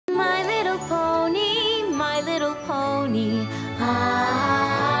pony, my little pony.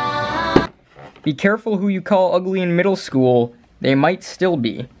 Ah. Be careful who you call ugly in middle school. They might still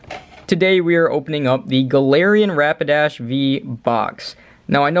be. Today we are opening up the Galarian Rapidash V box.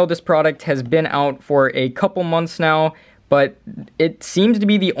 Now I know this product has been out for a couple months now, but it seems to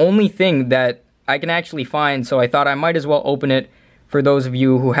be the only thing that I can actually find, so I thought I might as well open it for those of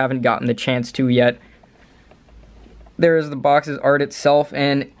you who haven't gotten the chance to yet. There is the box's art itself,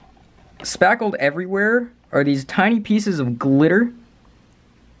 and spackled everywhere are these tiny pieces of glitter,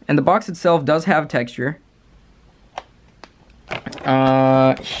 and the box itself does have texture.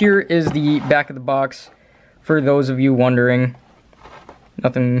 Here is the back of the box for those of you wondering.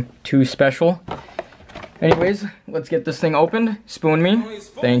 Nothing too special. Anyways, let's get this thing opened. Spoon me.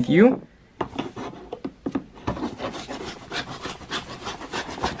 Thank you.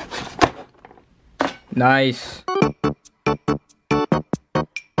 Nice.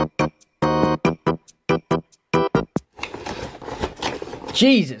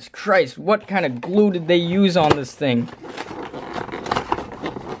 Jesus Christ, what kind of glue did they use on this thing?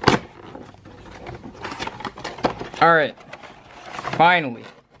 Alright, finally,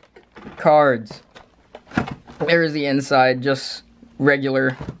 cards. There's the inside, just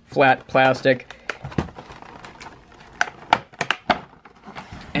regular flat plastic.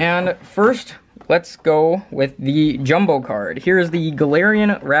 And first, let's go with the jumbo card. Here's the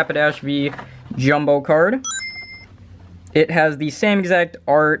Galarian Rapidash V jumbo card. It has the same exact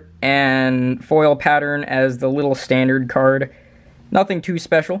art and foil pattern as the little standard card. Nothing too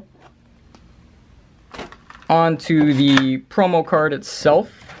special. On to the promo card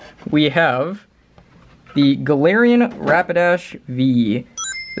itself, we have the Galarian Rapidash V.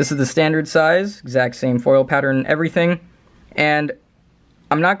 This is the standard size, exact same foil pattern and everything. And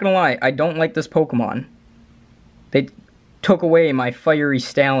I'm not gonna lie, I don't like this Pokemon. They took away my fiery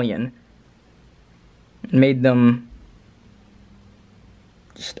stallion and made them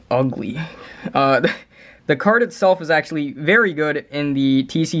just ugly. The card itself is actually very good in the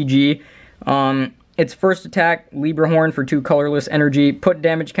TCG. Its first attack, Libra Horn for 2 colorless energy. Put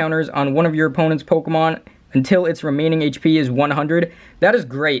damage counters on one of your opponent's Pokemon until its remaining HP is 100. That is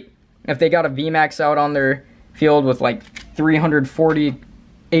great. If they got a VMAX out on their field with like 340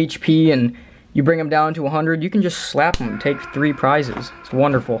 HP and you bring them down to 100, you can just slap them and take 3 prizes. It's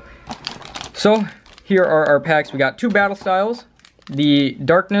wonderful. So, here are our packs. We got 2 battle styles. The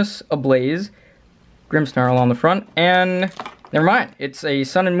Darkness Ablaze, Grimmsnarl on the front, and never mind, it's a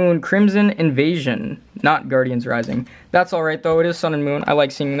Sun and Moon Crimson Invasion, not Guardians Rising. That's alright though, it is Sun and Moon, I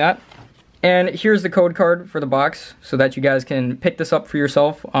like seeing that. And here's the code card for the box, so that you guys can pick this up for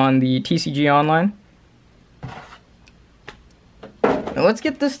yourself on the TCG Online. Now let's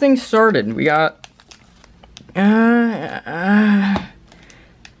get this thing started. We got...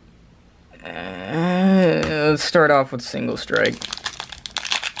 let's start off with Single Strike.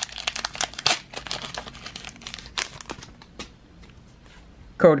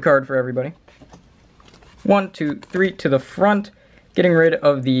 Code card for everybody. 1, 2, 3 to the front, getting rid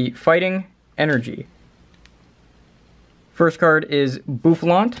of the fighting energy. First card is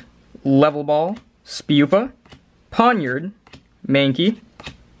Bouffalant, Level Ball, Spupa, Poniard, Mankey,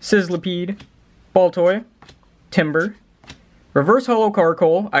 Sizzlipede, Baltoy, Timber, Reverse Hollow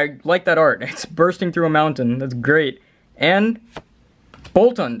Carkol. I like that art. It's bursting through a mountain. That's great. And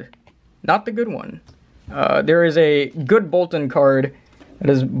Boltund. Not the good one. There is a good Boltund card. That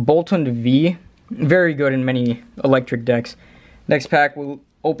is Boltund V. Very good in many electric decks. Next pack, we'll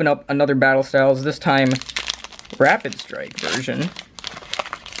open up another Battle Styles. This time, Rapid Strike version.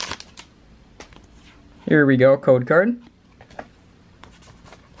 Here we go, code card.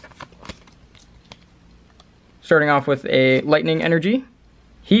 Starting off with a Lightning Energy,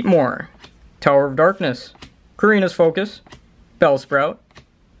 Heatmore, Tower of Darkness, Karina's Focus, Bellsprout,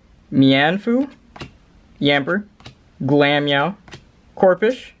 Mianfu, Yamper, Glammeow,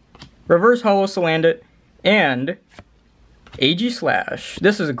 Corphish, Reverse Hollow Salandit, and Aegislash.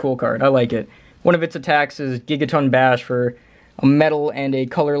 This is a cool card, I like it. One of its attacks is Gigaton Bash for a metal and a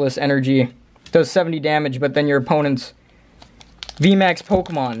colorless energy. Does 70 damage, but then your opponent's VMAX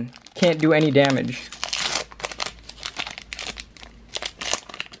Pokemon can't do any damage.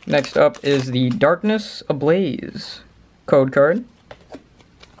 Next up is the Darkness Ablaze code card.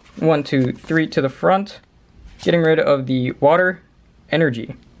 1, 2, 3 to the front, getting rid of the water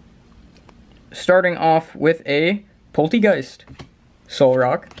energy. Starting off with a Poltegeist,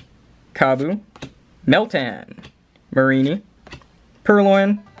 Solrock, Kabu, Meltan, Marini,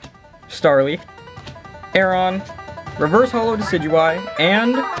 Purloin, Starly, Aeron, Reverse Hollow Decidueye,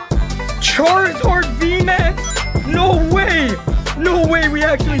 and Charizard VMAX! No way! No way we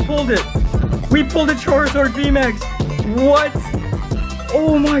actually pulled it! We pulled a Charizard VMAX. What?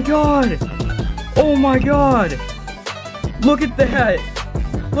 Oh my god. Oh my god. Look at that.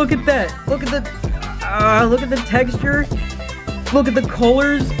 Look at that. Look at the texture. Look at the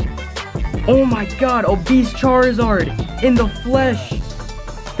colors. Oh my god. Obese Charizard in the flesh.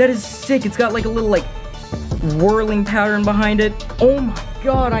 That is sick. It's got like a little like whirling pattern behind it. Oh my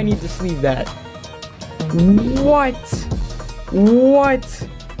god. I need to sleeve that. What? What?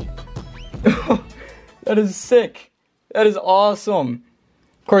 That is sick. That is awesome.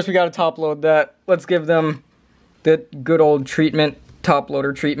 Of course, we gotta top load that. Let's give them the good old treatment, top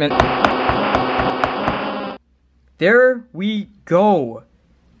loader treatment. There we go.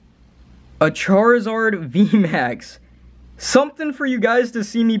 A Charizard VMAX. Something for you guys to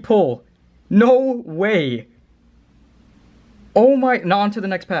see me pull. No way. Oh my, no, on to the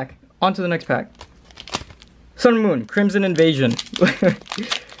next pack. On to the next pack. Sun and Moon, Crimson Invasion.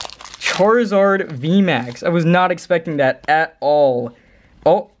 Charizard VMAX. I was not expecting that at all.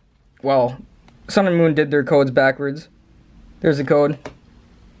 Oh, well, Sun and Moon did their codes backwards. There's the code.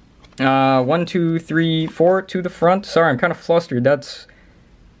 1, 2, 3, 4 to the front. Sorry, I'm kind of flustered. That's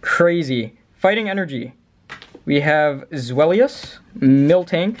crazy. Fighting Energy. We have Zwellius,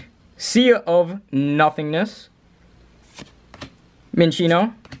 Miltank, Sea of Nothingness,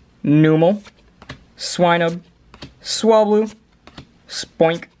 Minchino, Numel, Swinub, Swablu,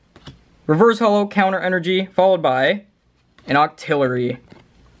 Spoink, Reverse Hollow, Counter Energy, followed by an Octillery.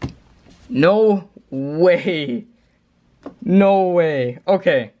 No way. No way.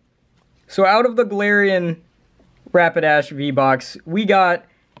 Okay. So out of the Galarian Rapidash V-Box, we got,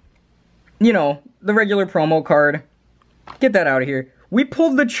 you know, the regular promo card. Get that out of here. We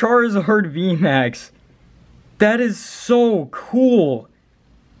pulled the Charizard VMAX. That is so cool.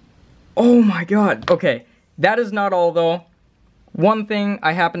 Oh my god. Okay. That is not all though. One thing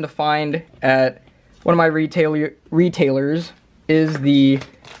I happened to find at one of my retailers is the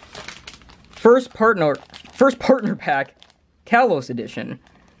first partner pack Kalos edition.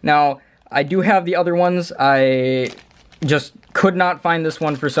 Now, I do have the other ones. I just could not find this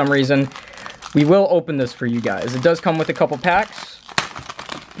one for some reason. We will open this for you guys. It does come with a couple packs.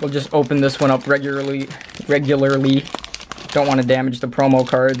 We'll just open this one up regularly. Don't want to damage the promo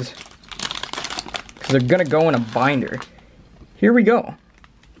cards, because they're gonna go in a binder. Here we go.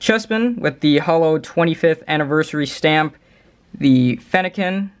 Chespin with the Hollow 25th Anniversary stamp. The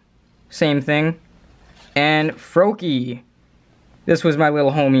Fennekin, same thing. And Froakie. This was my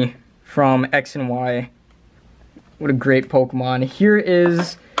little homie from X and Y. What a great Pokemon. Here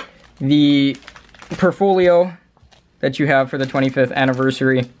is the portfolio that you have for the 25th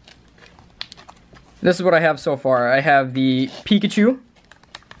Anniversary. This is what I have so far. I have the Pikachu.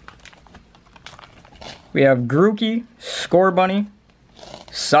 We have Grookey, Scorbunny,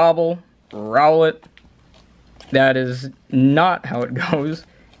 Sobble, Rowlet. That is not how it goes.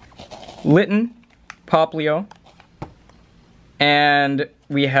 Litten, Poplio. And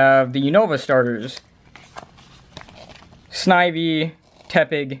we have the Unova starters. Snivy,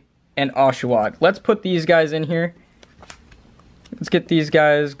 Tepig, and Oshawott. Let's put these guys in here. Let's get these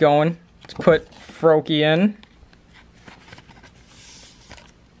guys going. Let's put Froakie in.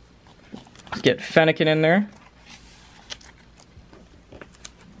 Let's get Fennekin in there.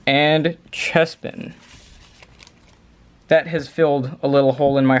 And Chespin. That has filled a little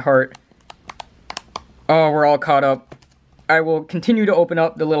hole in my heart. Oh, we're all caught up. I will continue to open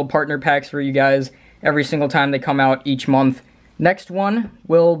up the little partner packs for you guys every single time they come out each month. Next one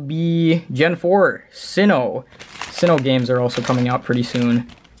will be Gen 4, Sinnoh. Sinnoh games are also coming out pretty soon.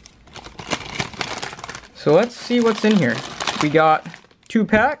 So let's see what's in here. We got 2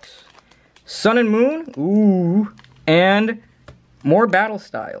 packs, Sun and Moon, ooh, and more battle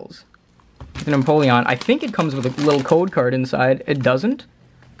styles. With an Empoleon. I think it comes with a little code card inside. It doesn't?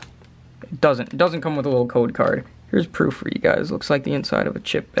 It doesn't. It doesn't come with a little code card. Here's proof for you guys. Looks like the inside of a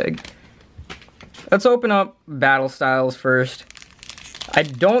chip bag. Let's open up battle styles first. I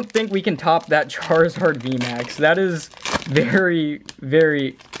don't think we can top that Charizard VMAX. That is very,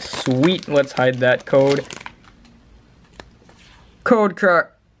 very sweet. Let's hide that code. Code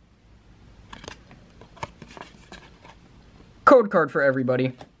card for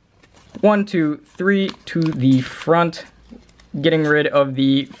everybody. 1, 2, 3 to the front. Getting rid of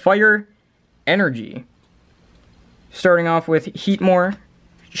the Fire Energy. Starting off with Heatmore,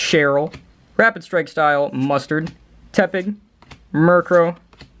 Cheryl, Rapid Strike Style, Mustard, Tepig, Murkrow,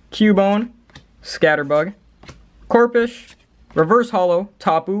 Cubone, Scatterbug, Corphish, Reverse Hollow,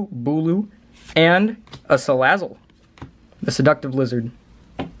 Tapu, Bulu, and a Salazzle, the Seductive Lizard.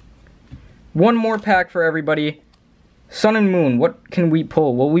 One more pack for everybody. Sun and Moon, what can we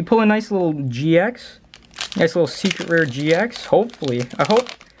pull? Will we pull a nice little GX? Nice little secret rare GX? Hopefully. I hope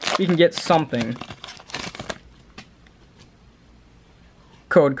we can get something.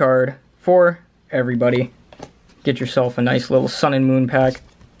 Code card for everybody. Get yourself a nice little Sun and Moon pack.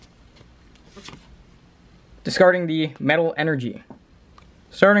 Discarding the Metal Energy.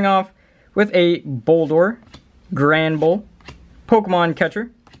 Starting off with a Boldor, Granbull, Pokemon Catcher,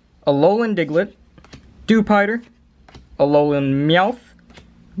 Alolan Diglett, Dewpider, Alolan Meowth,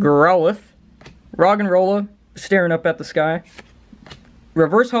 Growlithe, Roggenrola, staring up at the sky,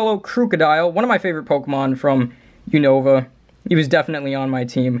 Reverse Holo Crocodile, one of my favorite Pokemon from Unova. He was definitely on my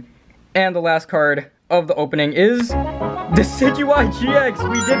team. And the last card of the opening is Decidueye GX.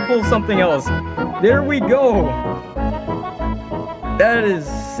 We did pull something else. There we go. That is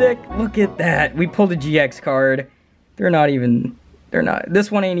sick. Look at that. We pulled a GX card.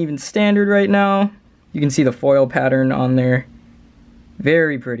 This one ain't even standard right now. You can see the foil pattern on there.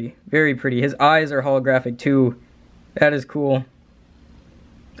 Very pretty. Very pretty. His eyes are holographic too. That is cool.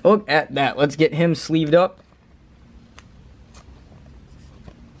 Look at that. Let's get him sleeved up.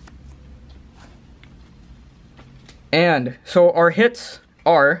 And so our hits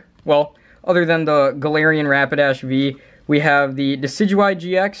are, well, other than the Galarian Rapidash V, we have the Decidueye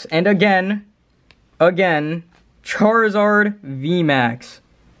GX, and again, Charizard VMAX.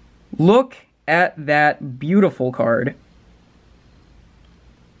 Look at that beautiful card.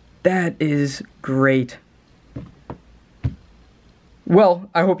 That is great. Well,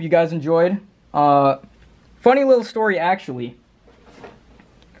 I hope you guys enjoyed. Funny little story, actually.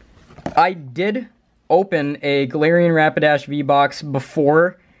 I did open a Galarian Rapidash V-Box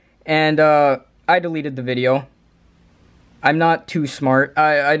before, and I deleted the video. I'm not too smart.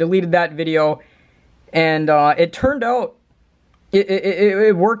 I deleted that video, and it turned out,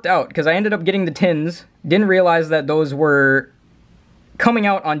 it worked out, because I ended up getting the tins. Didn't realize that those were coming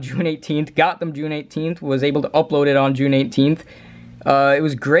out on June 18th. Got them June 18th. Was able to upload it on June 18th. It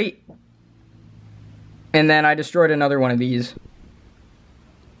was great. And then I destroyed another one of these.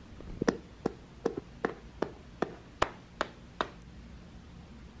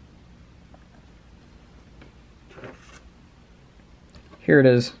 Here it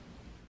is.